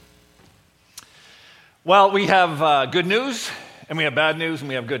Well, we have good news, and we have bad news, and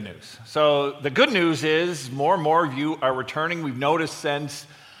we have good news. So the good news is more and more of you are returning. We've noticed since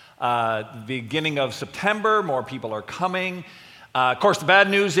the beginning of September, more people are coming. Of course, the bad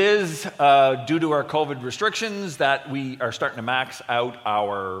news is, due to our COVID restrictions, that we are starting to max out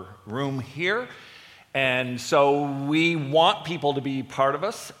our room here. And so we want people to be part of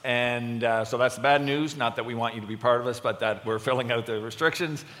us, and so that's the bad news. Not that we want you to be part of us, but that we're filling out the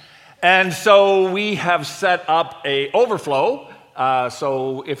restrictions. And so we have set up a overflow.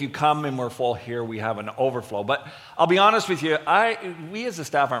 So if you come and we're full here, we have an overflow. But I'll be honest with you, we as a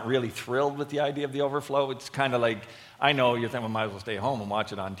staff aren't really thrilled with the idea of the overflow. It's kind of like, I know you're thinking we might as well stay home and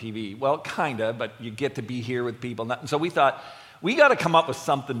watch it on TV. Well, kind of, but you get to be here with people. And so we thought, we got to come up with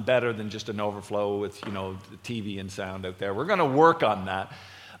something better than just an overflow with, the TV and sound out there. We're going to work on that.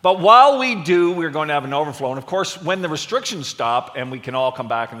 But while we do, we're going to have an overflow. And of course, when the restrictions stop and we can all come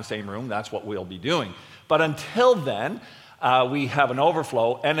back in the same room, that's what we'll be doing. But until then, we have an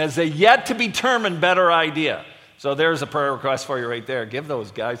overflow. And as a yet-to-be-determined better idea, so there's a prayer request for you right there. Give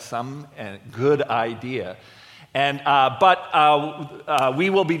those guys some good idea. But we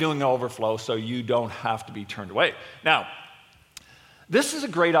will be doing the overflow, so you don't have to be turned away. Now, this is a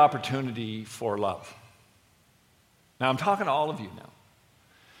great opportunity for love. Now, I'm talking to all of you now.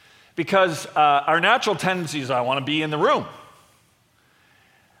 Because our natural tendency is, I want to be in the room.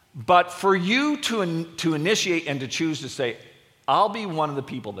 But for you to initiate and to choose to say, I'll be one of the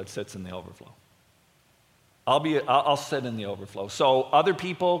people that sits in the overflow. I'll sit in the overflow. So other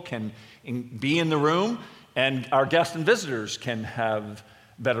people can be in the room, and our guests and visitors can have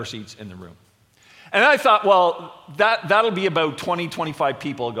better seats in the room. And I thought, well, that'll be about 20, 25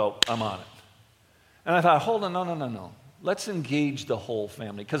 people go, I'm on it. And I thought, hold on, no. Let's engage the whole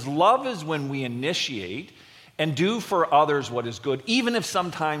family. Because love is when we initiate and do for others what is good, even if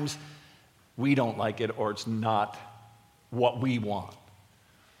sometimes we don't like it or it's not what we want.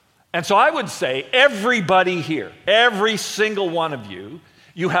 And so I would say everybody here, every single one of you,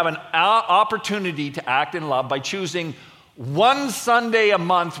 you have an opportunity to act in love by choosing one Sunday a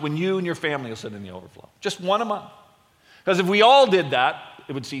month when you and your family will sit in the overflow. Just one a month. Because if we all did that,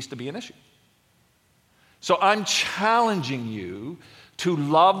 it would cease to be an issue. So I'm challenging you to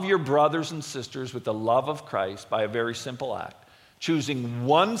love your brothers and sisters with the love of Christ by a very simple act. Choosing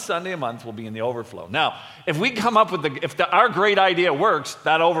one Sunday a month will be in the overflow. Now, if we come up with our great idea works,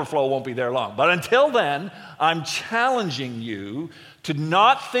 that overflow won't be there long. But until then, I'm challenging you to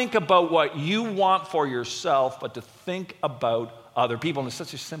not think about what you want for yourself, but to think about other people. And it's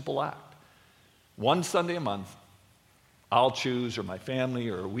such a simple act. One Sunday a month, I'll choose, or my family,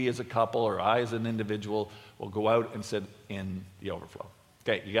 or we as a couple, or I as an individual will go out and sit in the overflow.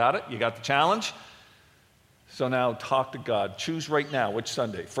 Okay, you got it? You got the challenge? So now talk to God. Choose right now which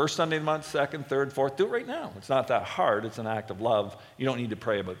Sunday. First Sunday of the month, second, third, fourth. Do it right now. It's not that hard. It's an act of love. You don't need to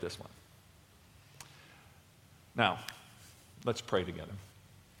pray about this one. Now, let's pray together.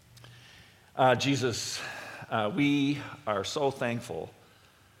 Jesus, we are so thankful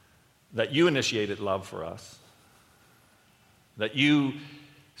that you initiated love for us. That you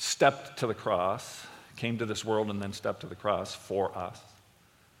stepped to the cross, came to this world and then stepped to the cross for us.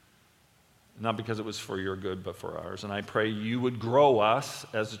 Not because it was for your good, but for ours. And I pray you would grow us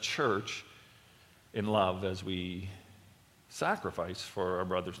as a church in love as we sacrifice for our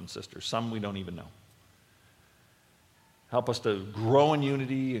brothers and sisters, some we don't even know. Help us to grow in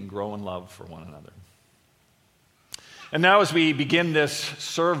unity and grow in love for one another. And now as we begin this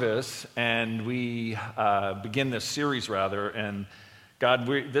service, and we begin this series rather, and God,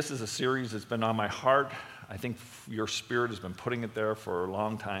 this is a series that's been on my heart. I think your Spirit has been putting it there for a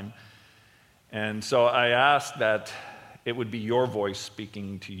long time. And so I ask that it would be your voice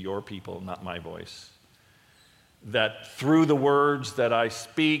speaking to your people, not my voice. That through the words that I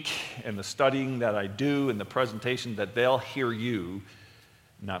speak and the studying that I do and the presentation, that they'll hear you,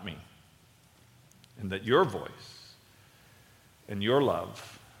 not me. And that your voice and your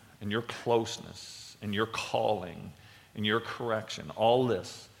love and your closeness and your calling and your correction, all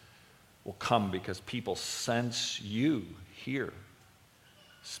this will come because people sense you here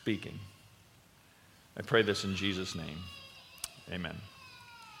speaking. I pray this in Jesus' name. Amen.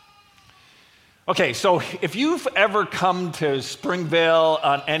 Okay, so if you've ever come to Springvale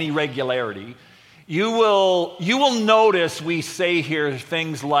on any regularity, you will notice we say here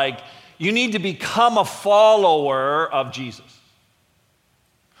things like, you need to become a follower of Jesus.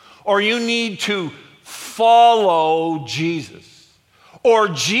 Or you need to follow Jesus. Or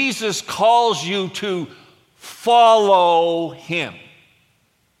Jesus calls you to follow him.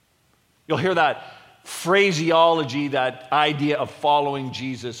 You'll hear that phraseology, that idea of following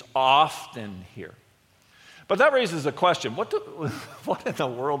Jesus often here. But that raises a question. What in the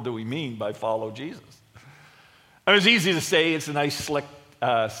world do we mean by follow Jesus? It was easy to say. It's a nice, slick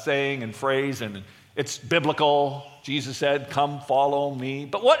saying and phrase, and it's biblical. Jesus said, come follow me.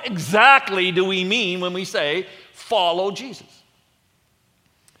 But what exactly do we mean when we say follow Jesus?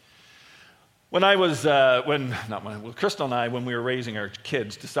 Crystal and I, when we were raising our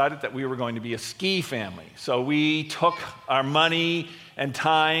kids, decided that we were going to be a ski family. So we took our money and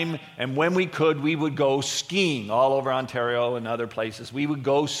time, and when we could, we would go skiing all over Ontario and other places. We would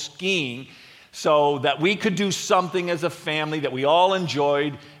go skiing so that we could do something as a family that we all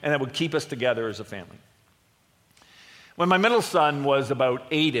enjoyed and that would keep us together as a family. When my middle son was about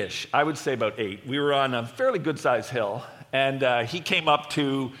 8-ish, I would say about 8, we were on a fairly good-sized hill, and he came up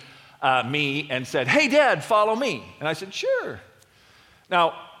to me and said, hey, Dad, follow me. And I said, sure.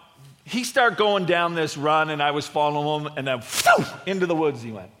 Now, he started going down this run, and I was following him, and then into the woods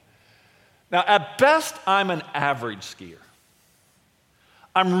he went. Now, at best, I'm an average skier.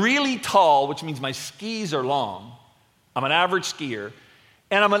 I'm really tall, which means my skis are long. I'm an average skier,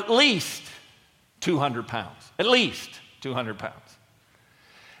 and I'm at least 200 pounds. At least 200 pounds.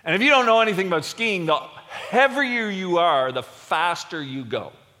 And if you don't know anything about skiing, the heavier you are, the faster you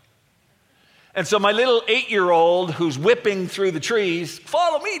go. And so my little 8-year-old who's whipping through the trees,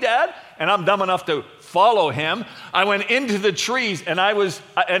 follow me, Dad. And I'm dumb enough to follow him. I went into the trees, and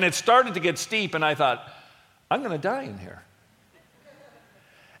it started to get steep, and I thought, I'm going to die in here.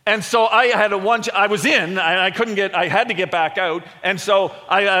 And so I had I was in, and I had to get back out. And so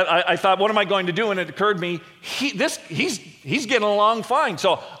I thought, what am I going to do? And it occurred to me, he's getting along fine.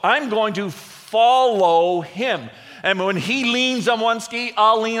 So I'm going to follow him. And when he leans on one ski,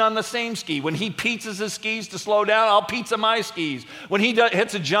 I'll lean on the same ski. When he pizzas his skis to slow down, I'll pizza my skis. When he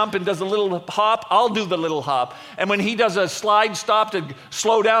hits a jump and does a little hop, I'll do the little hop. And when he does a slide stop to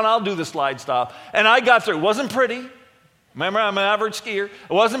slow down, I'll do the slide stop. And I got through. It wasn't pretty. Remember, I'm an average skier. It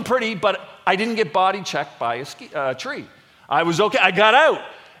wasn't pretty, but I didn't get body checked by a tree. I was okay. I got out.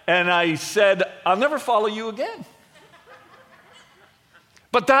 And I said, I'll never follow you again.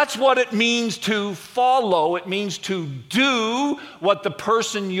 But that's what it means to follow. It means to do what the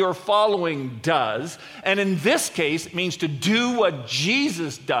person you're following does. And in this case, it means to do what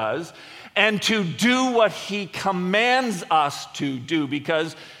Jesus does and to do what he commands us to do.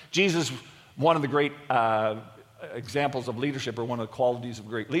 Because Jesus, one of the great examples of leadership, or one of the qualities of a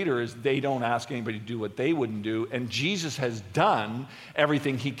great leader, is they don't ask anybody to do what they wouldn't do. And Jesus has done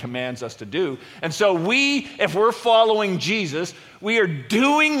everything he commands us to do. And so if we're following Jesus, we are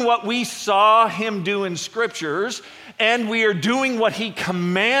doing what we saw him do in scriptures, and we are doing what he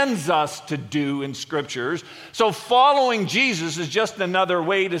commands us to do in scriptures. So following Jesus is just another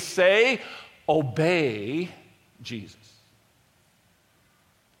way to say, obey Jesus.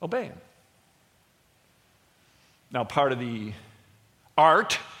 Obey him. Now, part of the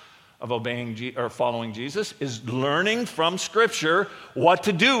art of obeying or following Jesus is learning from Scripture what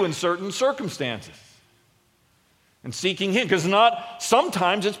to do in certain circumstances and seeking him, because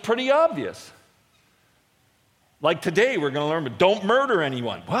sometimes it's pretty obvious. Like today, we're going to learn, but don't murder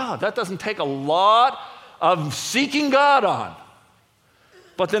anyone. Wow, that doesn't take a lot of seeking God on.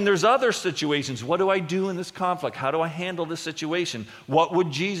 But then there's other situations. What do I do in this conflict? How do I handle this situation? What would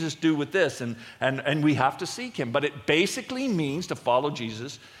Jesus do with this? And we have to seek him. But it basically means to follow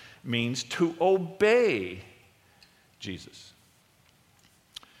Jesus means to obey Jesus.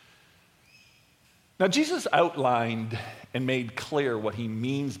 Now, Jesus outlined and made clear what he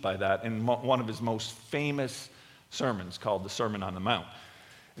means by that in one of his most famous sermons called the Sermon on the Mount.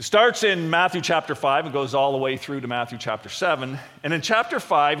 It starts in Matthew chapter 5 and goes all the way through to Matthew chapter 7. And in chapter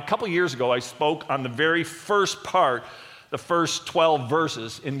 5, a couple years ago, I spoke on the very first part, the first 12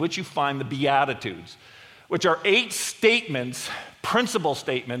 verses, in which you find the Beatitudes, which are 8 statements, principal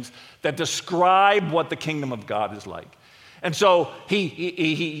statements, that describe what the kingdom of God is like. And so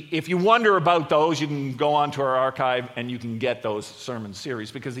if you wonder about those, you can go onto our archive and you can get those sermon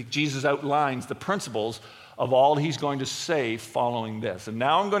series, because Jesus outlines the principles of all he's going to say following this. And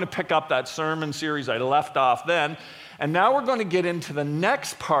now I'm going to pick up that sermon series I left off then, and now we're going to get into the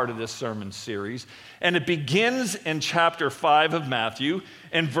next part of this sermon series, and it begins in chapter 5 of Matthew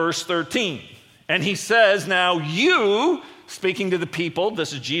in verse 13. And he says, now you, speaking to the people,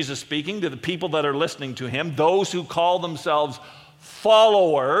 this is Jesus speaking to the people that are listening to him, those who call themselves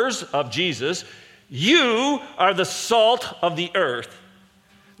followers of Jesus, you are the salt of the earth.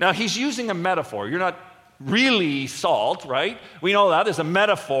 Now he's using a metaphor. You're not really salt, right? We know that is a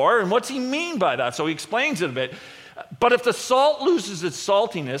metaphor. And what's he mean by that? So he explains it a bit. But if the salt loses its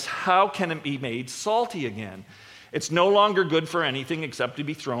saltiness, how can it be made salty again? It's no longer good for anything except to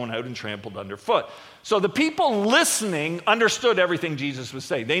be thrown out and trampled underfoot. So the people listening understood everything Jesus was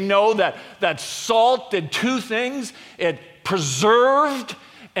saying. They know that salt did two things. It preserved,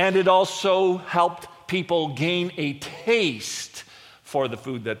 and it also helped people gain a taste for the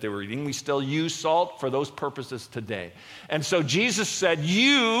food that they were eating. We still use salt for those purposes today. And so Jesus said,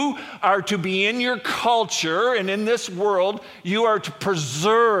 you are to be in your culture, and in this world, you are to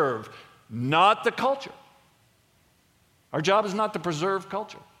preserve, not the culture. Our job is not to preserve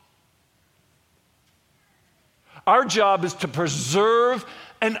culture. Our job is to preserve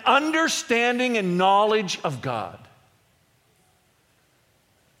an understanding and knowledge of God.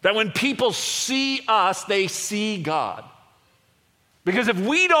 That when people see us, they see God. Because if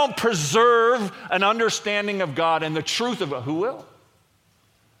we don't preserve an understanding of God and the truth of it, who will?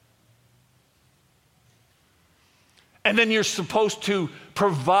 And then you're supposed to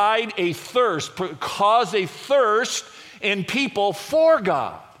provide a thirst, cause a thirst in people for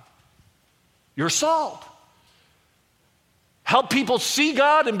God. You're salt. Help people see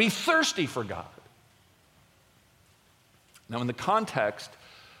God and be thirsty for God. Now, in the context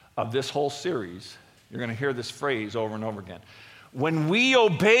of this whole series, you're going to hear this phrase over and over again. When we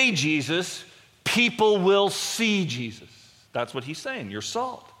obey Jesus, people will see Jesus. That's what he's saying. You're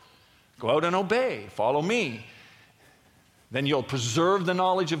salt. Go out and obey. Follow me. Then you'll preserve the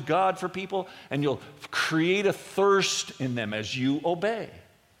knowledge of God for people, and you'll create a thirst in them as you obey.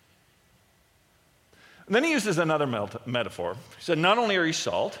 And then he uses another metaphor. He said, not only are you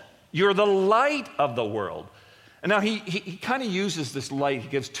salt, you're the light of the world. And now he kind of uses this light. He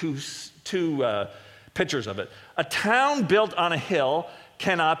gives two pictures of it. A town built on a hill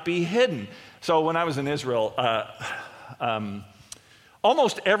cannot be hidden. So when I was in Israel,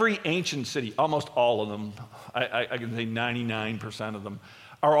 almost every ancient city, almost all of them, I can say 99% of them,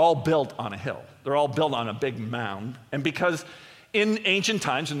 are all built on a hill. They're all built on a big mound. And because in ancient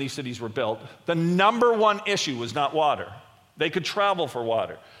times, when these cities were built, the number one issue was not water. They could travel for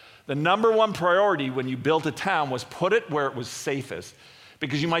water. The number one priority when you built a town was put it where it was safest,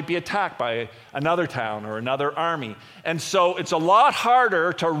 because you might be attacked by another town or another army. And so it's a lot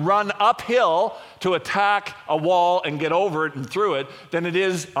harder to run uphill to attack a wall and get over it and through it than it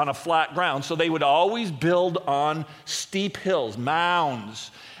is on a flat ground. So they would always build on steep hills,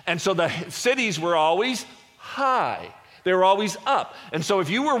 mounds. And so the cities were always high. They were always up. And so if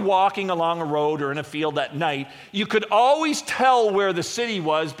you were walking along a road or in a field at night, you could always tell where the city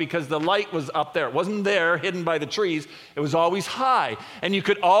was because the light was up there. It wasn't there, hidden by the trees. It was always high. And you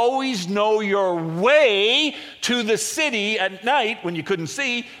could always know your way to the city at night when you couldn't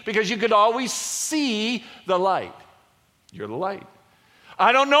see, because you could always see the light. You're the light.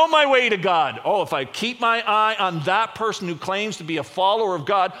 I don't know my way to God. Oh, if I keep my eye on that person who claims to be a follower of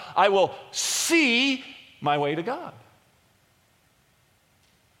God, I will see my way to God.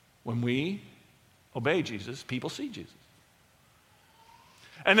 When we obey Jesus, people see Jesus.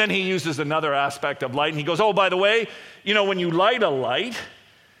 And then he uses another aspect of light, and he goes, oh, by the way, when you light a light,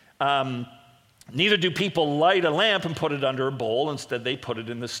 neither do people light a lamp and put it under a bowl. Instead, they put it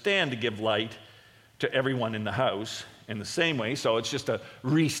in the stand to give light to everyone in the house in the same way. So it's just a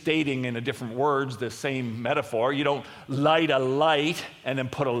restating in a different words the same metaphor. You don't light a light and then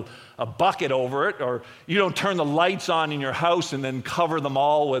put a bucket over it, or you don't turn the lights on in your house and then cover them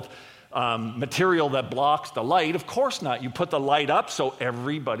all with material that blocks the light. Of course not. You put the light up so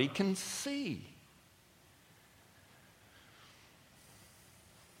everybody can see.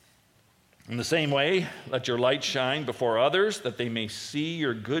 In the same way, let your light shine before others, that they may see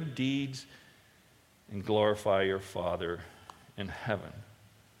your good deeds and glorify your Father in heaven.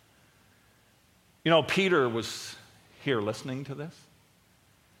 Peter was here listening to this.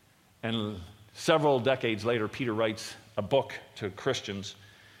 And several decades later, Peter writes a book to Christians.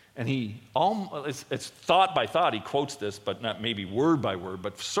 And it's thought by thought, he quotes this, but not maybe word by word,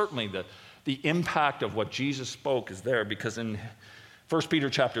 but certainly the impact of what Jesus spoke is there, because in 1 Peter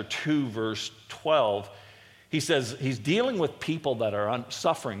chapter 2, verse 12, he says he's dealing with people that are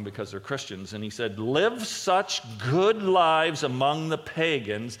suffering because they're Christians. And he said, live such good lives among the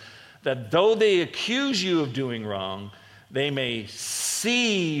pagans that though they accuse you of doing wrong, they may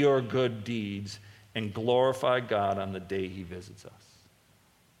see your good deeds and glorify God on the day he visits us.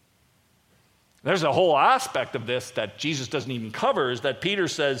 There's a whole aspect of this that Jesus doesn't even cover, is that Peter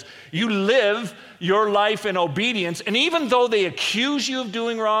says, you live your life in obedience, and even though they accuse you of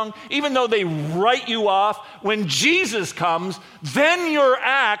doing wrong, even though they write you off, when Jesus comes, then your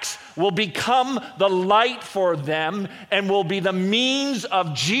acts will become the light for them and will be the means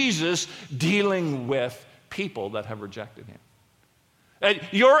of Jesus dealing with people that have rejected him.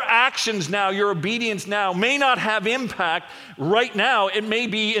 Your actions now, your obedience now may not have impact right now. It may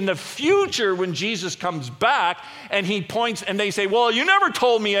be in the future when Jesus comes back and he points and they say, well, you never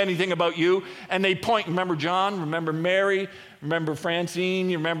told me anything about you. And they point, remember John, remember Mary, remember Francine,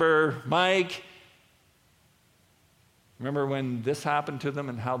 you remember Mike. Remember when this happened to them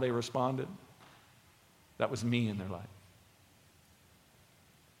and how they responded? That was me in their life.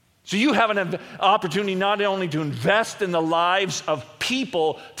 So you have an opportunity not only to invest in the lives of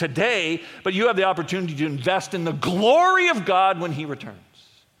people today, but you have the opportunity to invest in the glory of God when he returns.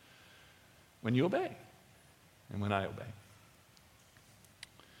 When you obey and when I obey.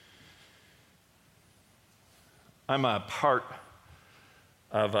 I'm a part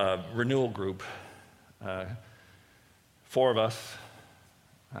of a renewal group. 4 of us,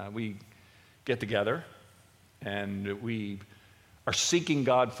 we get together and we are seeking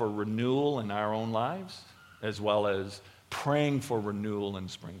God for renewal in our own lives, as well as praying for renewal in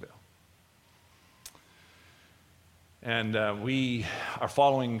Springville. And we are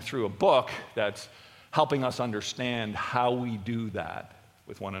following through a book that's helping us understand how we do that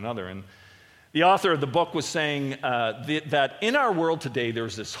with one another. And the author of the book was saying that in our world today,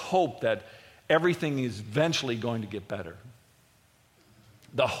 there's this hope that everything is eventually going to get better.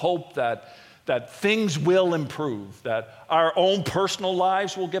 The hope that things will improve, that our own personal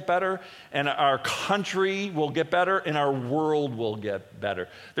lives will get better, and our country will get better, and our world will get better.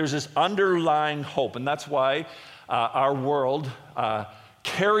 There's this underlying hope, and that's why our world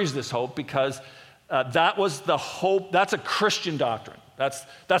carries this hope, because that was the hope. That's a Christian doctrine.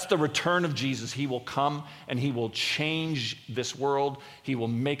 That's the return of Jesus. He will come and he will change this world. He will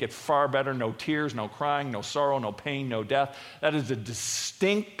make it far better. No tears, no crying, no sorrow, no pain, no death. That is a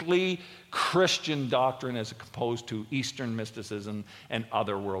distinctly Christian doctrine as opposed to Eastern mysticism and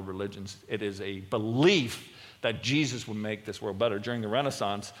other world religions. It is a belief that Jesus would make this world better. During the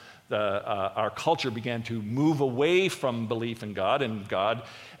Renaissance, our culture began to move away from belief in God,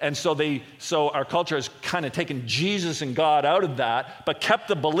 and so our culture has kind of taken Jesus and God out of that, but kept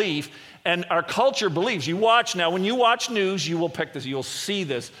the belief. And our culture believes, when you watch news, you will pick this, you'll see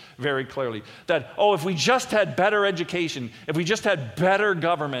this very clearly, that, if we just had better education, if we just had better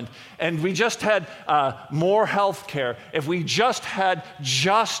government, and we just had more health care, if we just had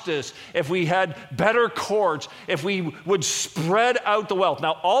justice, if we had better courts, if we would spread out the wealth.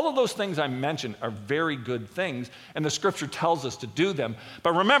 Now, all of those things I mentioned are very good things, and the scripture tells us to do them.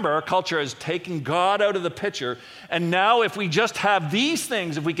 But remember, our culture has taken God out of the picture, and now if we just have these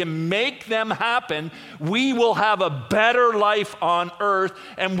things, if we can make them happen, we will have a better life on earth,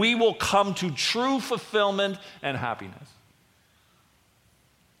 and we will come to true fulfillment and happiness.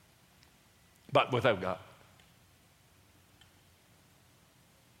 But without God.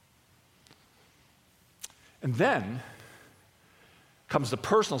 And then comes the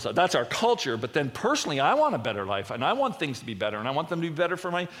personal side. That's our culture, but then personally, I want a better life, and I want things to be better, and I want them to be better for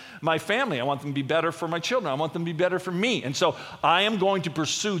my family. I want them to be better for my children. I want them to be better for me. And so I am going to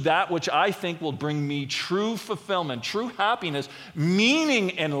pursue that which I think will bring me true fulfillment, true happiness,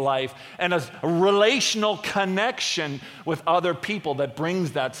 meaning in life, and a relational connection with other people that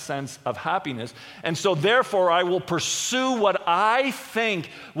brings that sense of happiness. And so therefore, I will pursue what I think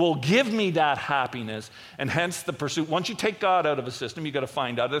will give me that happiness, and hence the pursuit. Once you take God out of a system, you've got to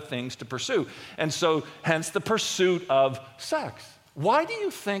find other things to pursue. And so, hence the pursuit of sex. Why do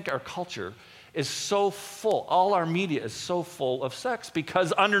you think our culture is so full? All our media is so full of sex,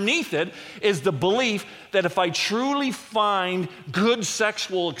 because underneath it is the belief that if I truly find good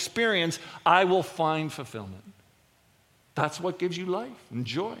sexual experience, I will find fulfillment. That's what gives you life and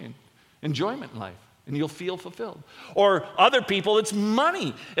joy and enjoyment in life. And you'll feel fulfilled. Or other people, it's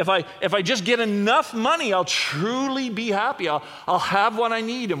money. If I just get enough money, I'll truly be happy. I'll have what I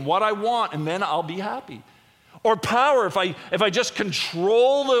need and what I want, and then I'll be happy. Or power, if I just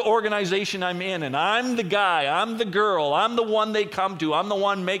control the organization I'm in, and I'm the guy, I'm the girl, I'm the one they come to, I'm the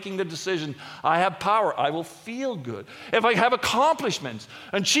one making the decision, I have power, I will feel good. If I have accomplishments,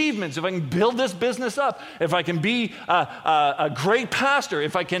 achievements, if I can build this business up, if I can be a great pastor,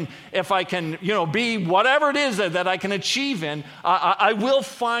 if I can be whatever it is that I can achieve in, I will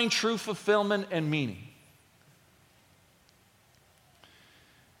find true fulfillment and meaning.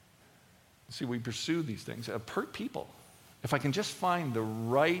 See, we pursue these things. People, if I can just find the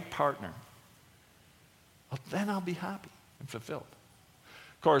right partner, then I'll be happy and fulfilled.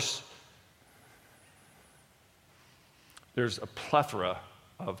 Of course, there's a plethora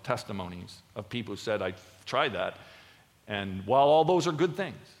of testimonies of people who said, I tried that, and while all those are good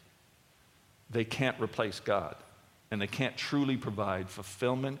things, they can't replace God, and they can't truly provide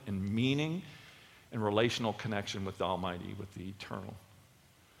fulfillment and meaning and relational connection with the Almighty, with the eternal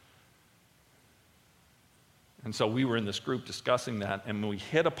And so we were in this group discussing that, and we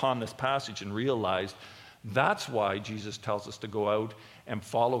hit upon this passage and realized that's why Jesus tells us to go out and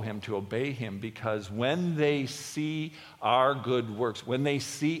follow him, to obey him, because when they see our good works, when they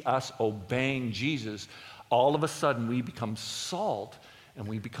see us obeying Jesus, all of a sudden we become salt and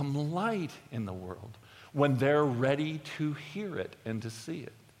we become light in the world when they're ready to hear it and to see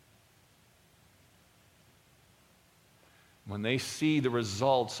it. When they see the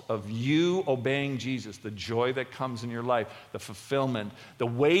results of you obeying Jesus, the joy that comes in your life, the fulfillment, the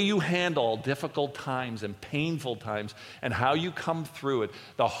way you handle difficult times and painful times, and how you come through it,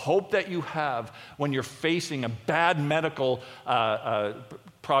 the hope that you have when you're facing a bad medical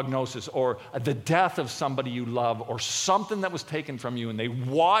prognosis, or the death of somebody you love, or something that was taken from you, and they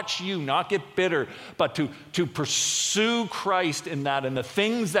watch you not get bitter, but to pursue Christ in that, and the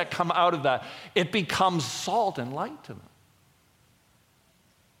things that come out of that, it becomes salt and light to them.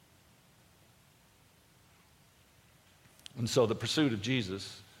 And so the pursuit of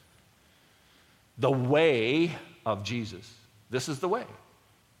Jesus, the way of Jesus, this is the way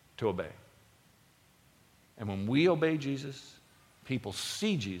to obey. And when we obey Jesus, people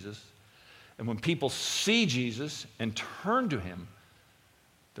see Jesus. And when people see Jesus and turn to him,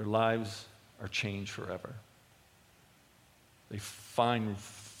 their lives are changed forever. They find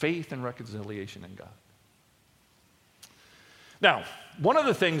faith and reconciliation in God. Now, one of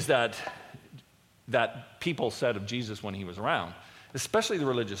the things that people said of Jesus when he was around, especially the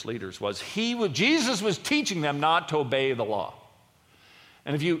religious leaders, was Jesus was teaching them not to obey the law.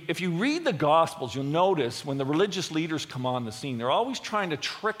 And if you read the Gospels, you'll notice when the religious leaders come on the scene, they're always trying to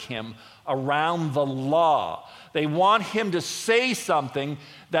trick him around the law. They want him to say something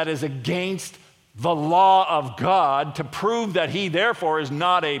that is against the law of God to prove that he therefore is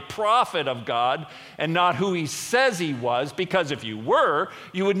not a prophet of God and not who he says he was, because if you were,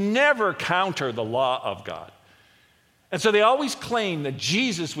 you would never counter the law of God. And so they always claim that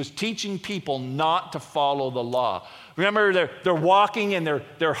Jesus was teaching people not to follow the law. Remember, they're walking and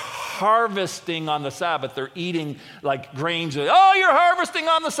they're harvesting on the Sabbath. They're eating like grains. Oh, you're harvesting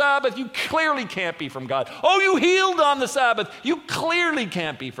on the Sabbath. You clearly can't be from God. Oh, you healed on the Sabbath. You clearly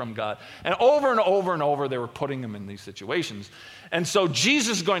can't be from God. And over and over, they were putting them in these situations. And so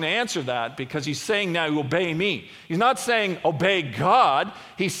Jesus is going to answer that, because he's saying now, obey me. He's not saying obey God.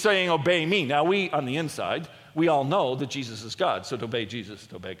 He's saying obey me. Now we, on the inside, we all know that Jesus is God, so to obey Jesus is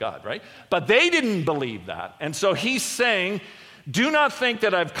to obey God, right? But they didn't believe that. And so he's saying, do not think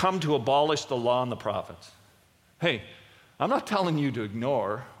that I've come to abolish the law and the prophets. Hey, I'm not telling you to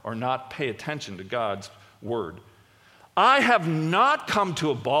ignore or not pay attention to God's word. I have not come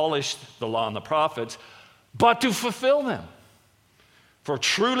to abolish the law and the prophets, but to fulfill them. For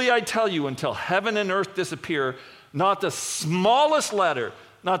truly I tell you, until heaven and earth disappear, not the smallest letter,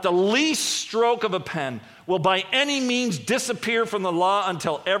 not the least stroke of a pen will by any means disappear from the law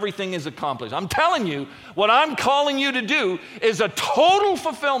until everything is accomplished. I'm telling you, what I'm calling you to do is a total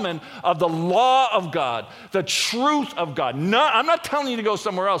fulfillment of the law of God, the truth of God. I'm not telling you to go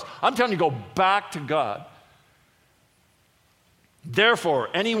somewhere else. I'm telling you to go back to God. Therefore,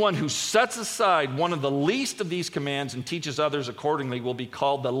 anyone who sets aside one of the least of these commands and teaches others accordingly will be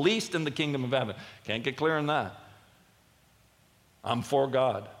called the least in the kingdom of heaven. Can't get clearer than that. I'm for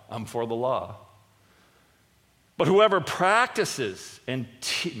God. I'm for the law. But whoever practices and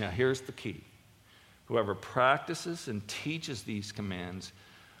now here's the key. Whoever practices and teaches these commands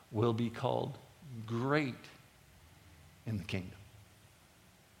will be called great in the kingdom.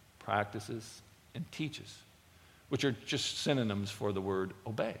 Practices and teaches, which are just synonyms for the word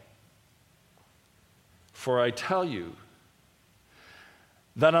obey. For I tell you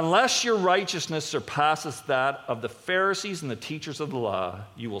that unless your righteousness surpasses that of the Pharisees and the teachers of the law,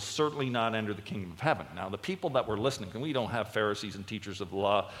 you will certainly not enter the kingdom of heaven. Now, the people that were listening, and we don't have Pharisees and teachers of the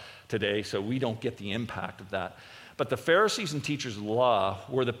law today, so we don't get the impact of that. But the Pharisees and teachers of the law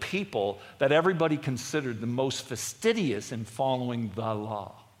were the people that everybody considered the most fastidious in following the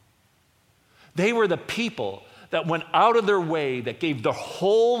law. They were the people that went out of their way, that gave their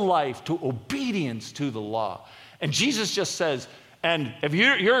whole life to obedience to the law. And Jesus just says, and if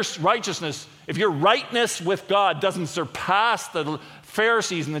your righteousness, if your rightness with God doesn't surpass the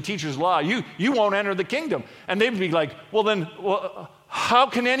Pharisees and the teachers of law, you won't enter the kingdom. And they'd be like, well, how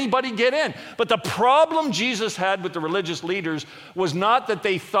can anybody get in? But the problem Jesus had with the religious leaders was not that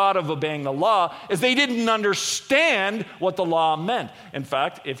they thought of obeying the law, is they didn't understand what the law meant. In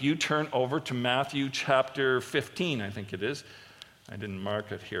fact, if you turn over to Matthew chapter 15, I think it is. I didn't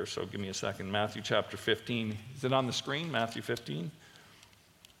mark it here, so give me a second. Matthew chapter 15. Is it on the screen, Matthew 15?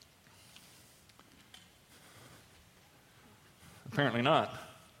 Apparently not.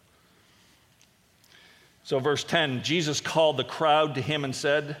 So verse 10, Jesus called the crowd to him and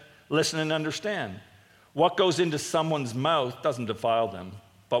said, listen and understand. What goes into someone's mouth doesn't defile them,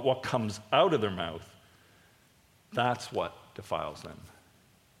 but what comes out of their mouth, that's what defiles them.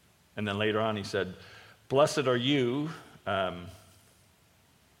 And then later on he said, blessed are you.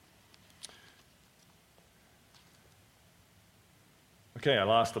 Okay, I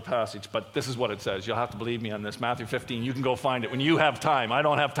lost the passage, but this is what it says. You'll have to believe me on this. Matthew 15, you can go find it when you have time. I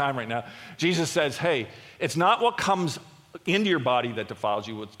don't have time right now. Jesus says, hey, it's not what comes into your body that defiles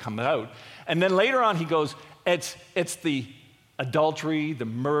you, what's come out. And then later on he goes, it's the adultery, the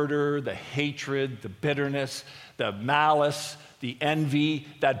murder, the hatred, the bitterness, the malice, the envy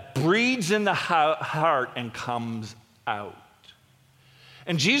that breeds in the heart and comes out.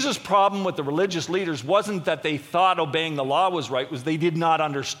 And Jesus' problem with the religious leaders wasn't that they thought obeying the law was right, was they did not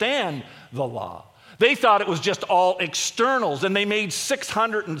understand the law. They thought it was just all externals, and they made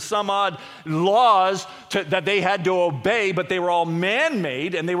 600 and some odd laws that they had to obey, but they were all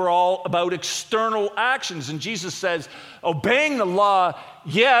man-made, and they were all about external actions. And Jesus says, obeying the law,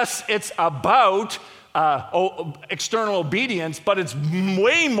 yes, it's about external obedience, but it's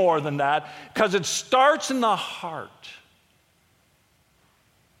way more than that, because it starts in the heart.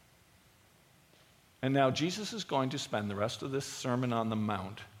 And now Jesus is going to spend the rest of this Sermon on the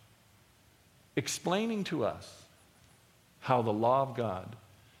Mount explaining to us how the law of God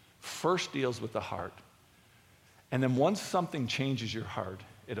first deals with the heart. And then once something changes your heart,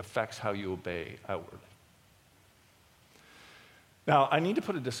 it affects how you obey outwardly. Now, I need to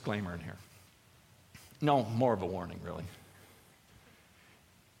put a disclaimer in here. No, more of a warning, really.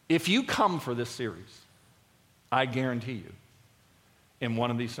 If you come for this series, I guarantee you, in one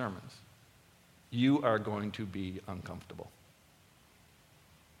of these sermons, you are going to be uncomfortable.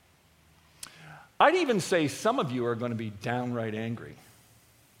 I'd even say some of you are going to be downright angry.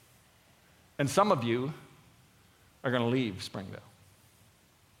 And some of you are going to leave Springvale.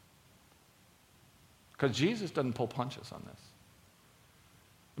 Because Jesus doesn't pull punches on this.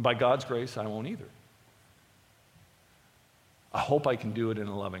 And by God's grace, I won't either. I hope I can do it in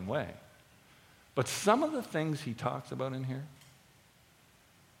a loving way. But some of the things he talks about in here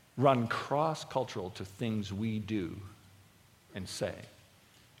run cross-cultural to things we do and say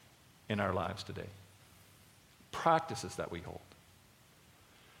in our lives today. Practices that we hold.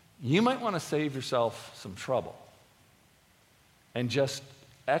 You might want to save yourself some trouble and just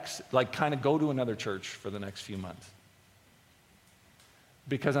kind of go to another church for the next few months.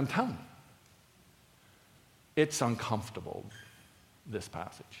 Because I'm telling you, it's uncomfortable, this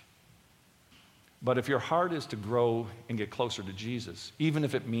passage. But if your heart is to grow and get closer to Jesus, even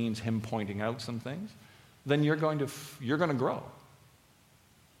if it means him pointing out some things, then you're going to grow.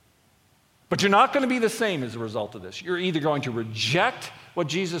 But you're not going to be the same as a result of this. You're either going to reject what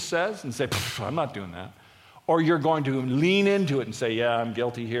Jesus says and say, I'm not doing that, or you're going to lean into it and say, yeah, I'm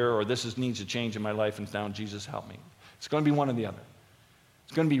guilty here, or this needs to change in my life, and now Jesus help me. It's going to be one or the other.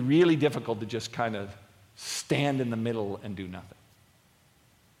 It's going to be really difficult to just kind of stand in the middle and do nothing.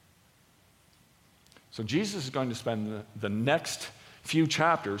 So Jesus is going to spend the next few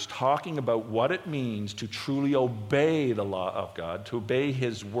chapters talking about what it means to truly obey the law of God, to obey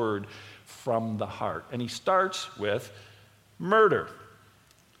his word from the heart. And he starts with murder.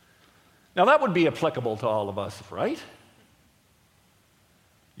 Now that would be applicable to all of us, right?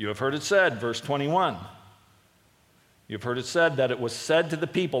 You have heard it said, verse 21. You have heard it said that it was said to the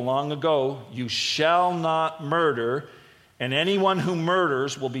people long ago, you shall not murder, and anyone who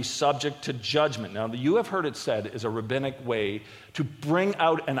murders will be subject to judgment. Now, the you have heard it said is a rabbinic way to bring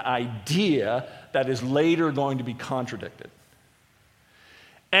out an idea that is later going to be contradicted.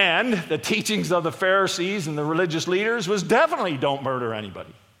 And the teachings of the Pharisees and the religious leaders was definitely don't murder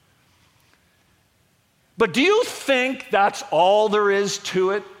anybody. But do you think that's all there is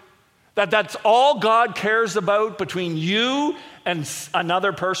to it? That's all God cares about between you and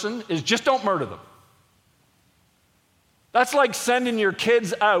another person is just don't murder them. That's like sending your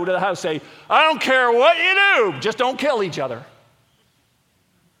kids out of the house, say, I don't care what you do, just don't kill each other.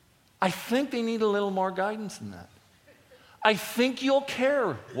 I think they need a little more guidance than that. I think you'll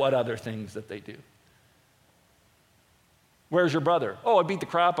care what other things that they do. Where's your brother? Oh, I beat the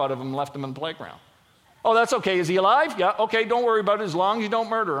crap out of him and left him in the playground. Oh, that's okay. Is he alive? Yeah, okay, don't worry about it as long as you don't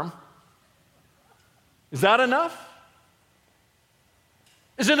murder him. Is that enough?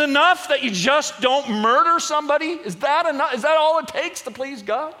 Is it enough that you just don't murder somebody? Is that enough? Is that all it takes to please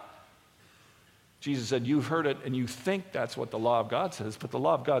God? Jesus said, you've heard it and you think that's what the law of God says, but the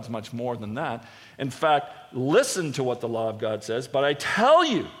law of God's much more than that. In fact, listen to what the law of God says, but I tell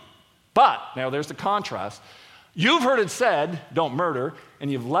you, now there's the contrast. You've heard it said, don't murder,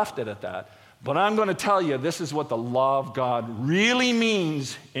 and you've left it at that. But I'm going to tell you, this is what the law of God really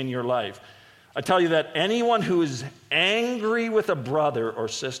means in your life. I tell you that anyone who is angry with a brother or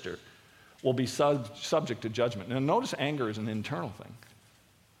sister will be subject to judgment. Now, notice anger is an internal thing.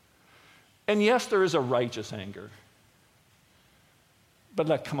 And yes, there is a righteous anger.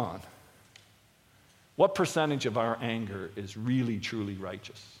 But come on. What percentage of our anger is really, truly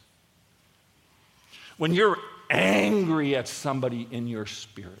righteous? When you're angry at somebody in your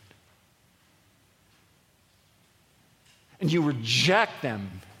spirit, and you reject them,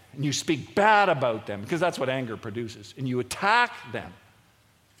 and you speak bad about them, because that's what anger produces, and you attack them,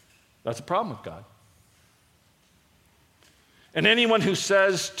 that's a problem with God. And anyone who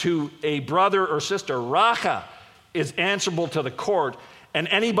says to a brother or sister, Raca, is answerable to the court, and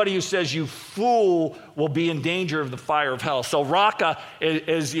anybody who says you fool will be in danger of the fire of hell. So Raca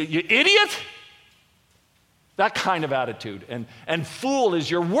is you idiot? That kind of attitude. And fool is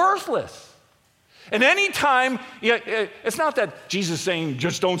you're worthless. And anytime, it's not that Jesus is saying,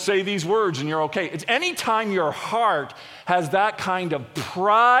 just don't say these words and you're okay. It's anytime your heart has that kind of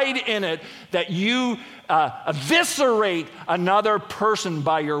pride in it that you eviscerate another person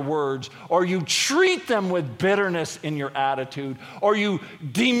by your words, or you treat them with bitterness in your attitude, or you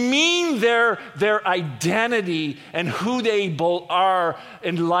demean their identity and who they are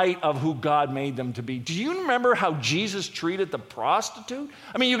in light of who God made them to be. Do you remember how Jesus treated the prostitute?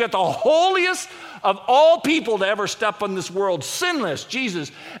 I mean, you got the holiest of all people to ever step on this world, sinless,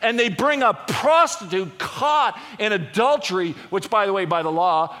 Jesus, and they bring a prostitute caught in adultery, which, by the way, by the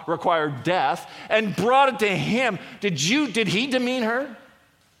law required death, and brought it to him. Did he demean her?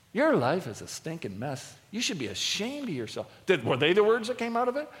 Your life is a stinking mess. You should be ashamed of yourself. Were they the words that came out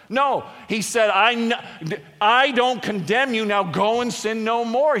of it? No. He said, I don't condemn you. Now go and sin no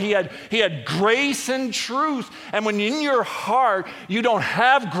more. He had grace and truth. And when in your heart you don't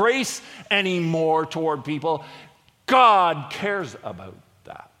have grace anymore toward people, God cares about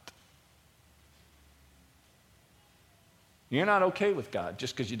that. You're not okay with God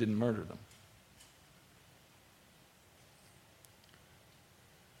just because you didn't murder them.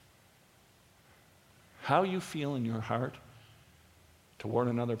 How you feel in your heart toward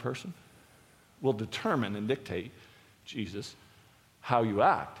another person will determine and dictate, Jesus, how you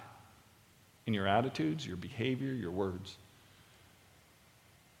act in your attitudes, your behavior, your words.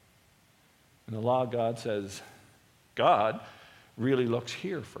 And the law of God says, God really looks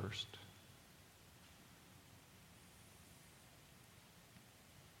here first.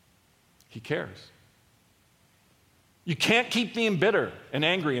 He cares. You can't keep being bitter and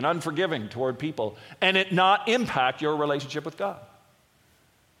angry and unforgiving toward people and it not impact your relationship with God.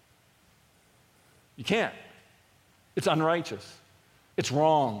 You can't. It's unrighteous. It's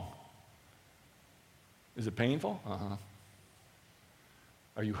wrong. Is it painful? Uh-huh.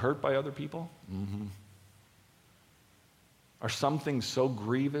 Are you hurt by other people? Mm-hmm. Are some things so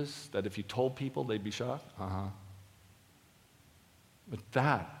grievous that if you told people they'd be shocked? Uh-huh. But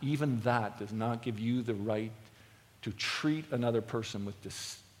even that does not give you the right to treat another person with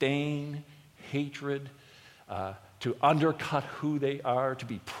disdain, hatred, to undercut who they are, to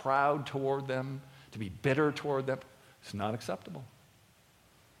be proud toward them, to be bitter toward them. It's not acceptable.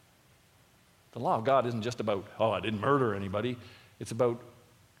 The law of God isn't just about, I didn't murder anybody. It's about,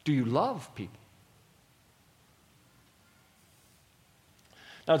 do you love people?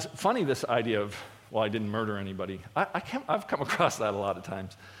 Now, it's funny, this idea of, I didn't murder anybody. I've come across that a lot of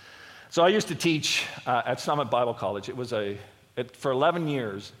times. So I used to teach at Summit Bible College. It was for 11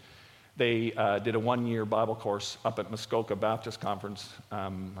 years, they did a one-year Bible course up at Muskoka Baptist Conference,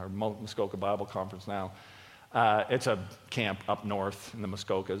 or Muskoka Bible Conference now. It's a camp up north in the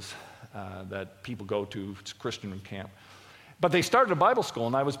Muskokas that people go to. It's a Christian camp. But they started a Bible school,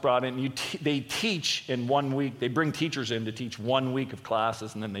 and I was brought in. They teach in 1 week. They bring teachers in to teach 1 week of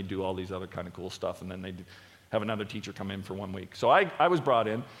classes, and then they do all these other kind of cool stuff, and then they have another teacher come in for 1 week. So I was brought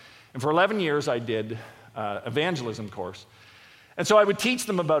in. And for 11 years, I did evangelism course. And so I would teach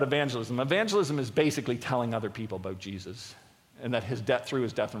them about evangelism. Evangelism is basically telling other people about Jesus and that through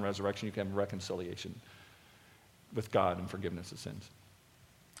his death and resurrection, you can have reconciliation with God and forgiveness of sins.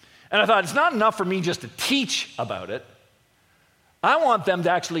 And I thought, it's not enough for me just to teach about it. I want them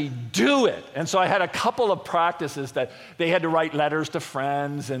to actually do it. And so I had a couple of practices that they had to write letters to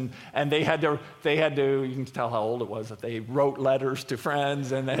friends, and they had to, you can tell how old it was, that they wrote letters to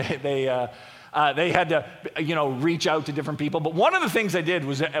friends, and they had to, reach out to different people. But one of the things I did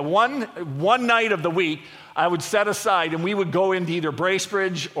was one night of the week, I would set aside, and we would go into either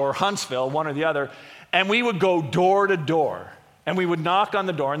Bracebridge or Huntsville, one or the other, and we would go door to door. And we would knock on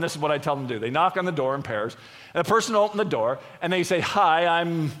the door, and this is what I tell them to do. They knock on the door in pairs, and the person will open the door, and they say, "Hi,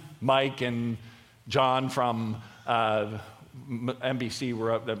 I'm Mike and John from NBC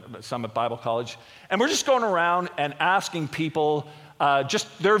were at Summit Bible College, and we're just going around and asking people just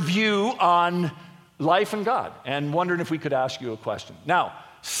their view on life and God, and wondering if we could ask you a question. Now,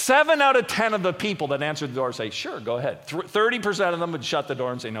 7 out of 10 of the people that answered the door say, sure, go ahead. 30% of them would shut the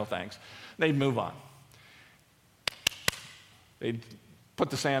door and say, no thanks. They'd move on. They'd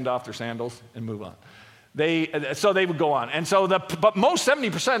put the sand off their sandals and move on. So they would go on. And so, but most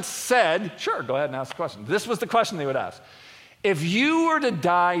 70% said, sure, go ahead and ask the question. This was the question they would ask. If you were to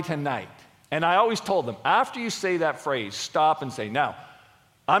die tonight, and I always told them, after you say that phrase, stop and say, now,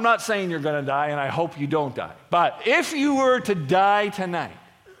 I'm not saying you're going to die, and I hope you don't die. But if you were to die tonight,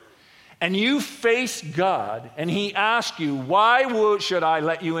 and you face God, and he asked you, why should I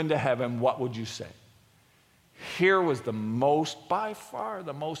let you into heaven, what would you say? Here was by far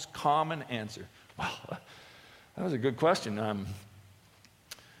the most common answer. Well, that was a good question. I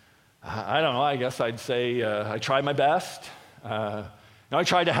don't know, I guess I'd say I tried my best. I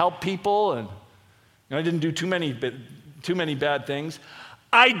tried to help people, and I didn't do too many bad things.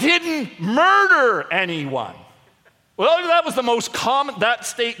 I didn't murder anyone. Well, that was the most common, that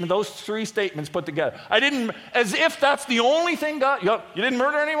statement, those 3 statements put together. I didn't, as if that's the only thing God, you didn't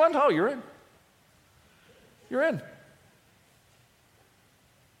murder anyone? Oh, you're in. You're in.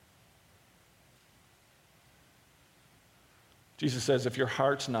 Jesus says, if your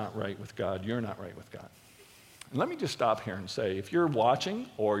heart's not right with God, you're not right with God. And let me just stop here and say, if you're watching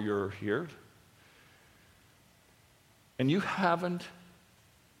or you're here, and you haven't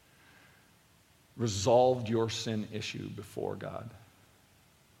resolved your sin issue before God,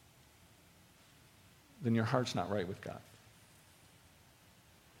 then your heart's not right with God.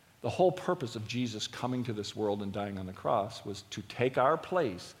 The whole purpose of Jesus coming to this world and dying on the cross was to take our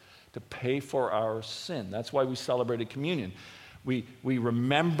place, to pay for our sin. That's why we celebrated communion. We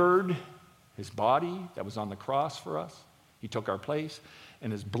remembered his body that was on the cross for us. He took our place.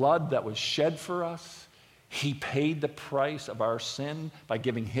 And his blood that was shed for us. He paid the price of our sin by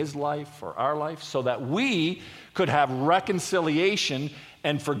giving his life for our life so that we could have reconciliation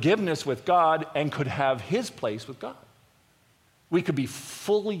and forgiveness with God and could have his place with God. We could be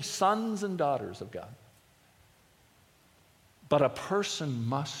fully sons and daughters of God. But a person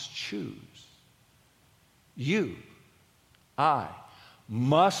must choose. You, I,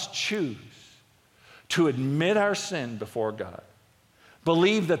 must choose to admit our sin before God.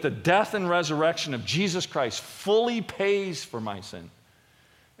 Believe that the death and resurrection of Jesus Christ fully pays for my sin,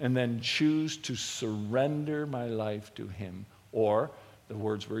 and then choose to surrender my life to him, or, the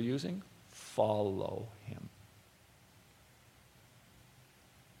words we're using, follow him.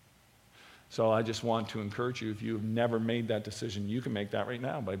 So I just want to encourage you, if you've never made that decision, you can make that right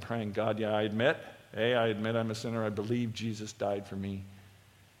now by praying, God, I admit I'm a sinner. I believe Jesus died for me,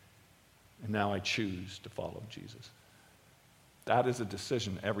 and now I choose to follow Jesus. That is a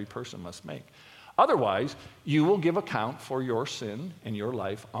decision every person must make. Otherwise, you will give account for your sin and your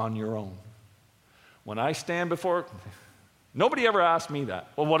life on your own. When I stand before, nobody ever asked me that.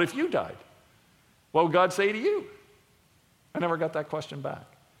 Well, what if you died? What would God say to you? I never got that question back.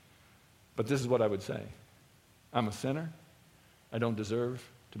 But this is what I would say. I'm a sinner. I don't deserve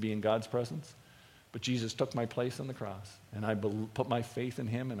to be in God's presence. But Jesus took my place on the cross, and I put my faith in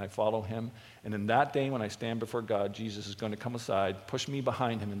him, and I follow him. And in that day when I stand before God, Jesus is going to come aside, push me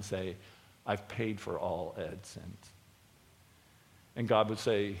behind him, and say, I've paid for all Ed's sins. And God would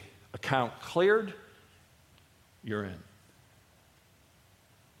say, account cleared, you're in.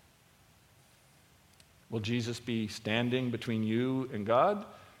 Will Jesus be standing between you and God,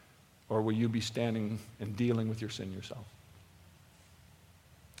 or will you be standing and dealing with your sin yourself?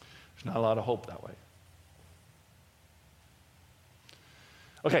 There's not a lot of hope that way.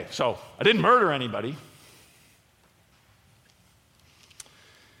 Okay, so I didn't murder anybody.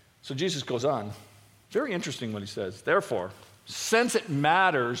 So Jesus goes on. Very interesting what he says. Therefore, since it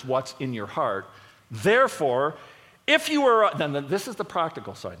matters what's in your heart, therefore, if you are, then this is the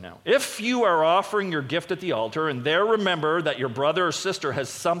practical side now. If you are offering your gift at the altar and there remember that your brother or sister has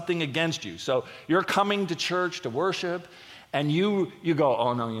something against you. So you're coming to church to worship, and you go,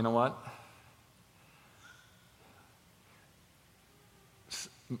 oh no, you know what?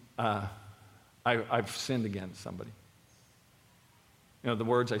 I've sinned against somebody. You know, the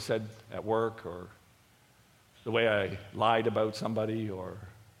words I said at work, or the way I lied about somebody, or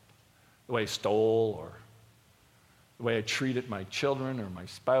the way I stole, or the way I treated my children or my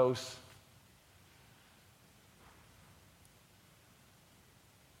spouse.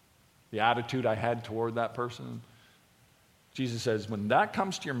 The attitude I had toward that person. Jesus says, when that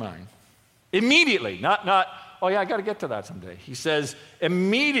comes to your mind, immediately, not Oh yeah, I got to get to that someday. He says,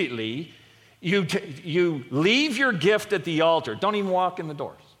 immediately you leave your gift at the altar. Don't even walk in the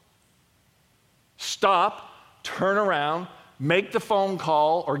doors. Stop, turn around, make the phone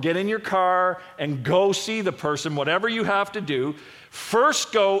call or get in your car and go see the person, whatever you have to do.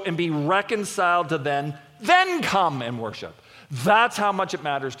 First go and be reconciled to them, then come and worship. That's how much it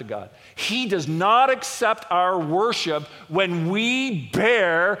matters to God. He does not accept our worship when we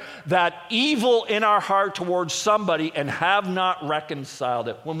bear that evil in our heart towards somebody and have not reconciled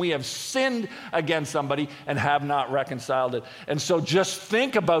it. When we have sinned against somebody and have not reconciled it. And so just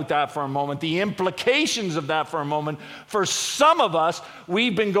think about that for a moment, the implications of that for a moment. For some of us,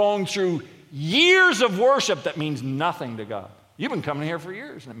 we've been going through years of worship that means nothing to God. You've been coming here for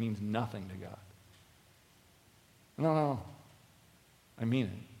years and it means nothing to God. No. I mean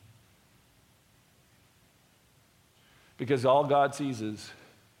it. Because all God sees is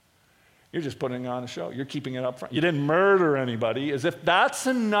you're just putting on a show. You're keeping it up front. You didn't murder anybody. As if that's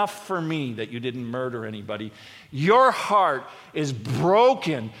enough for me that you didn't murder anybody. Your heart is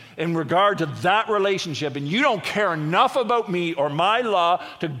broken in regard to that relationship, and you don't care enough about me or my law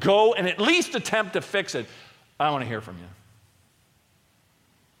to go and at least attempt to fix it. I want to hear from you.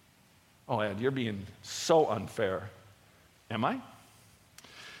 Oh, Ed, you're being so unfair. Am I?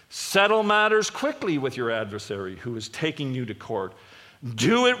 Settle matters quickly with your adversary who is taking you to court.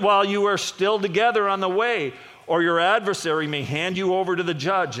 Do it while you are still together on the way, or your adversary may hand you over to the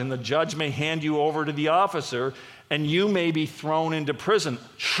judge, and the judge may hand you over to the officer, and you may be thrown into prison.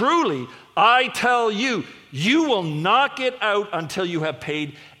 Truly, I tell you, you will not get out until you have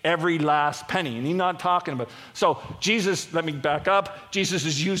paid every last penny. And he's not talking about. So Jesus, let me back up. Jesus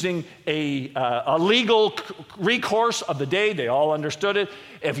is using a legal recourse of the day. They all understood it.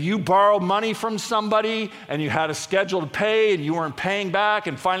 If you borrowed money from somebody and you had a schedule to pay and you weren't paying back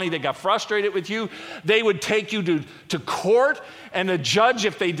and finally they got frustrated with you, they would take you to court, and the judge,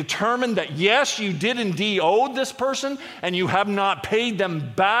 if they determined that yes, you did indeed owe this person and you have not paid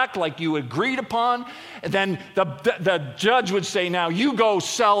them back like you agreed upon, then the judge would say, now you go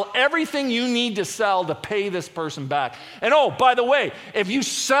sell everything you need to sell to pay this person back. And oh, by the way, if you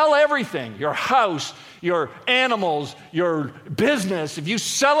sell everything, your house, your animals, your business, if you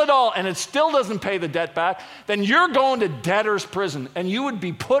sell it all and it still doesn't pay the debt back, then you're going to debtor's prison and you would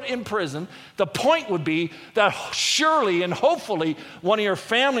be put in prison. The point would be that surely and hopefully one of your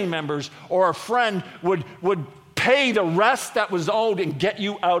family members or a friend would pay the rest that was owed and get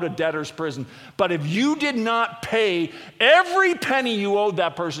you out of debtor's prison. But if you did not pay every penny you owed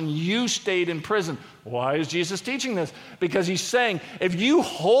that person, you stayed in prison. Why is Jesus teaching this? Because he's saying, if you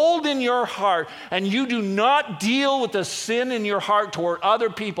hold in your heart and you do not deal with the sin in your heart toward other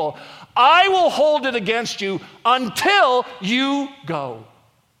people, I will hold it against you until you go.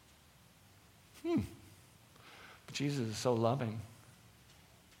 But Jesus is so loving.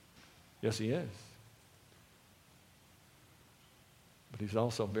 Yes, he is. But he's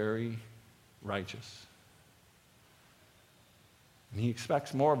also very righteous. And he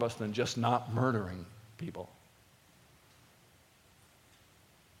expects more of us than just not murdering people.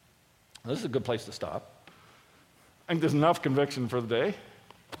 This is a good place to stop. I think there's enough conviction for the day.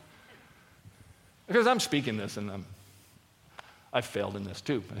 Because I'm speaking this and I've failed in this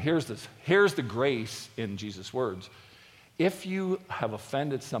too. But here's the grace in Jesus' words. If you have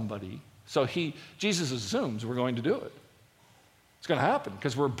offended somebody, so Jesus assumes we're going to do it. It's going to happen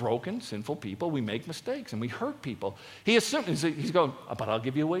because we're broken, sinful people. We make mistakes and we hurt people. He assumes, he's going, but I'll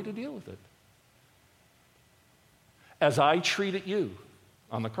give you a way to deal with it. As I treated you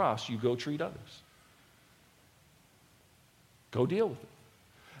on the cross, you go treat others. Go deal with it.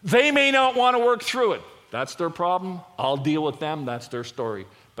 They may not want to work through it. That's their problem. I'll deal with them. That's their story.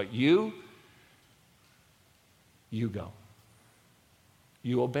 But you go.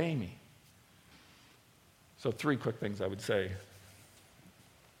 You obey me. So 3 quick things I would say.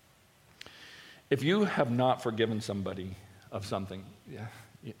 If you have not forgiven somebody of something,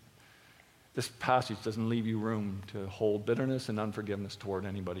 this passage doesn't leave you room to hold bitterness and unforgiveness toward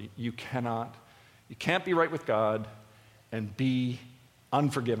anybody. You can't be right with God and be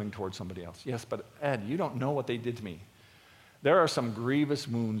unforgiving toward somebody else. Yes, but Ed, you don't know what they did to me. There are some grievous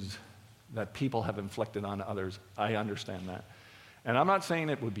wounds that people have inflicted on others. I understand that. And I'm not saying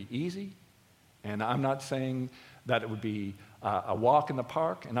it would be easy, and I'm not saying that it would be a walk in the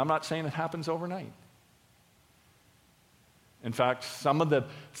park, and I'm not saying it happens overnight. In fact, some of the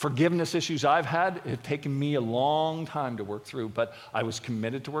forgiveness issues I've had have taken me a long time to work through, but I was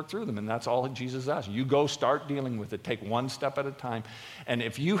committed to work through them, and that's all Jesus asked. You go start dealing with it. Take one step at a time. And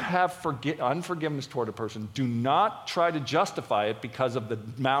if you have unforgiveness toward a person, do not try to justify it because of the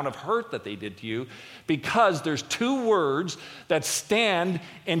amount of hurt that they did to you, because there's two words that stand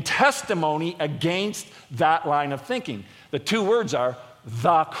in testimony against that line of thinking. The two words are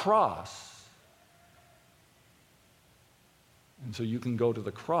the cross. And so you can go to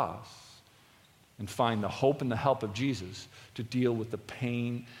the cross and find the hope and the help of Jesus to deal with the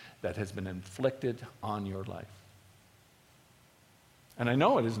pain that has been inflicted on your life. And I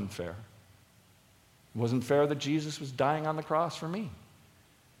know it isn't fair. It wasn't fair that Jesus was dying on the cross for me.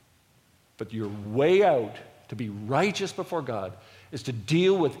 But your way out to be righteous before God is to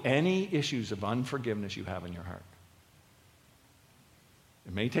deal with any issues of unforgiveness you have in your heart.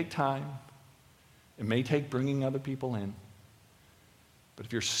 It may take time. It may take bringing other people in. But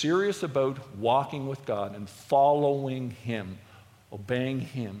if you're serious about walking with God and following Him, obeying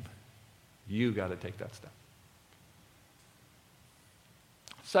Him, you got to take that step.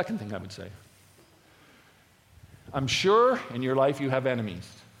 Second thing I would say, I'm sure in your life you have enemies.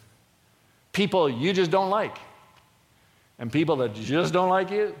 People you just don't like. And people that just don't like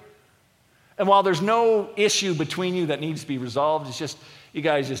you. And while there's no issue between you that needs to be resolved, it's just you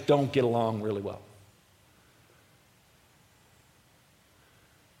guys just don't get along really well.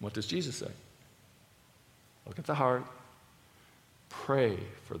 What does Jesus say? Look at the heart. Pray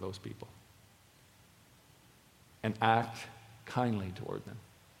for those people. And act kindly toward them.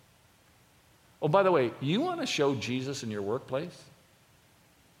 Oh, by the way, you want to show Jesus in your workplace?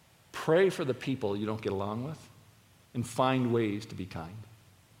 Pray for the people you don't get along with and find ways to be kind.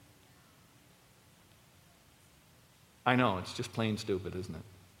 I know, it's just plain stupid, isn't it?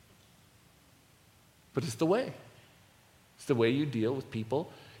 But it's the way. It's the way you deal with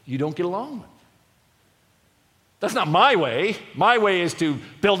people you don't get along with. That's not my way. My way is to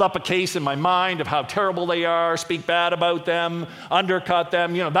build up a case in my mind of how terrible they are, speak bad about them, undercut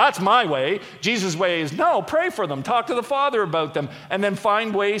them. That's my way. Jesus' way is, no, pray for them, talk to the Father about them, and then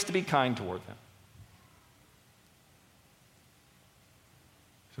find ways to be kind toward them.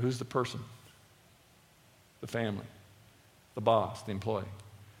 So who's the person, the family, the boss, the employee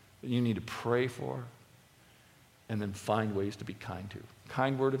that you need to pray for and then find ways to be kind to?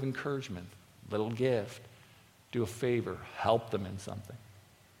 Kind word of encouragement, little gift, do a favor, help them in something,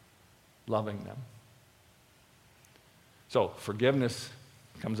 loving them. So forgiveness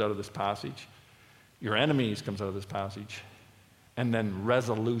comes out of this passage. Your enemies comes out of this passage. And then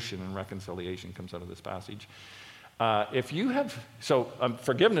resolution and reconciliation comes out of this passage.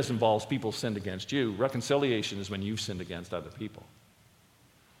 Forgiveness involves people sinned against you. Reconciliation is when you've sinned against other people.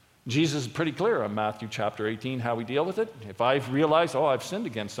 Jesus is pretty clear on Matthew chapter 18 how we deal with it. If I've realized, I've sinned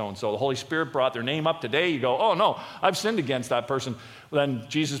against so-and-so, the Holy Spirit brought their name up today, you go, oh no, I've sinned against that person. Well, then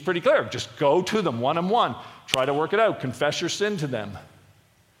Jesus is pretty clear. Just go to them one-on-one. Try to work it out. Confess your sin to them.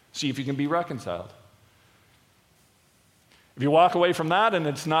 See if you can be reconciled. If you walk away from that and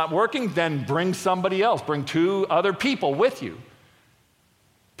it's not working, then bring somebody else. Bring two other people with you.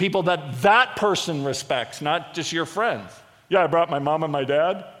 People that person respects, not just your friends. Yeah, I brought my mom and my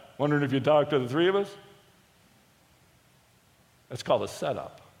dad. Wondering if you'd talk to the three of us? That's called a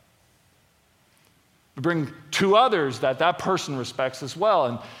setup. Bring two others that person respects as well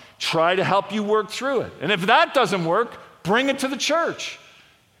and try to help you work through it. And if that doesn't work, bring it to the church.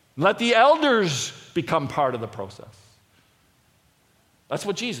 Let the elders become part of the process. That's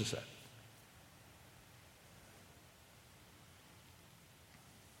what Jesus said.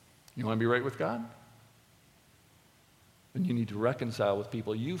 You want to be right with God? Then you need to reconcile with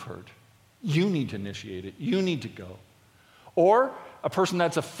people you've hurt. You need to initiate it. You need to go. Or a person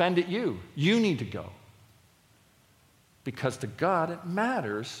that's offended you. You need to go. Because to God, it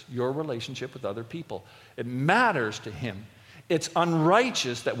matters your relationship with other people. It matters to Him. It's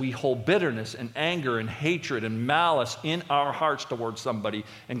unrighteous that we hold bitterness and anger and hatred and malice in our hearts towards somebody,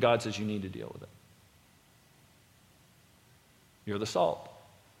 and God says you need to deal with it. You're the salt.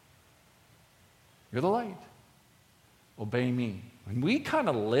 You're the light. Obey me. When we kind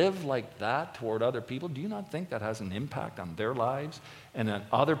of live like that toward other people, do you not think that has an impact on their lives and on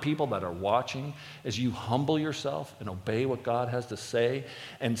other people that are watching as you humble yourself and obey what God has to say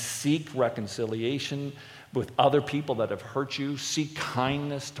and seek reconciliation with other people that have hurt you. Seek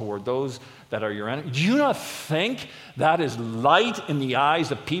kindness toward those that are your enemies. Do you not think that is light in the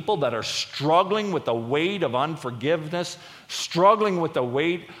eyes of people that are struggling with the weight of unforgiveness, struggling with the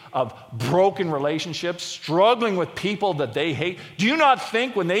weight of broken relationships, struggling with people that they hate? Do you not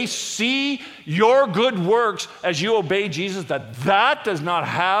think when they see your good works as you obey Jesus that that does not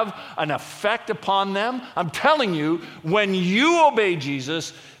have an effect upon them? I'm telling you, when you obey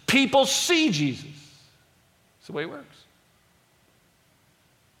Jesus, people see Jesus. It's the way it works.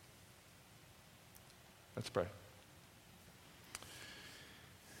 Let's pray.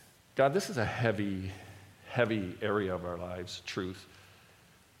 God, this is a heavy, heavy area of our lives, truth.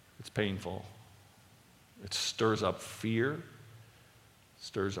 It's painful. It stirs up fear,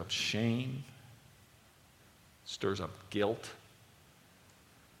 stirs up shame, stirs up guilt.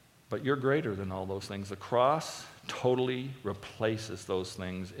 But you're greater than all those things. The cross totally replaces those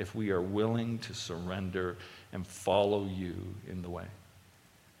things if we are willing to surrender and follow you in the way.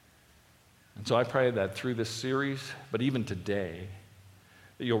 And so I pray that through this series, but even today,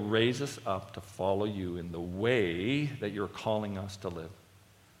 that you'll raise us up to follow you in the way that you're calling us to live.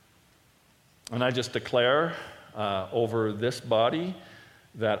 And I just declare over this body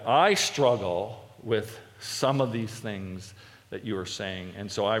that I struggle with some of these things that you are saying.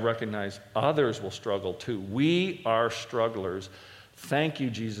 And so I recognize others will struggle too. We are strugglers. Thank you,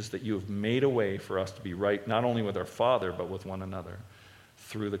 Jesus, that you have made a way for us to be right, not only with our Father, but with one another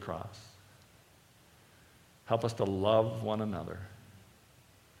through the cross. Help us to love one another.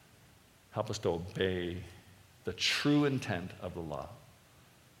 Help us to obey the true intent of the law.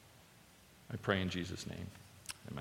 I pray in Jesus' name.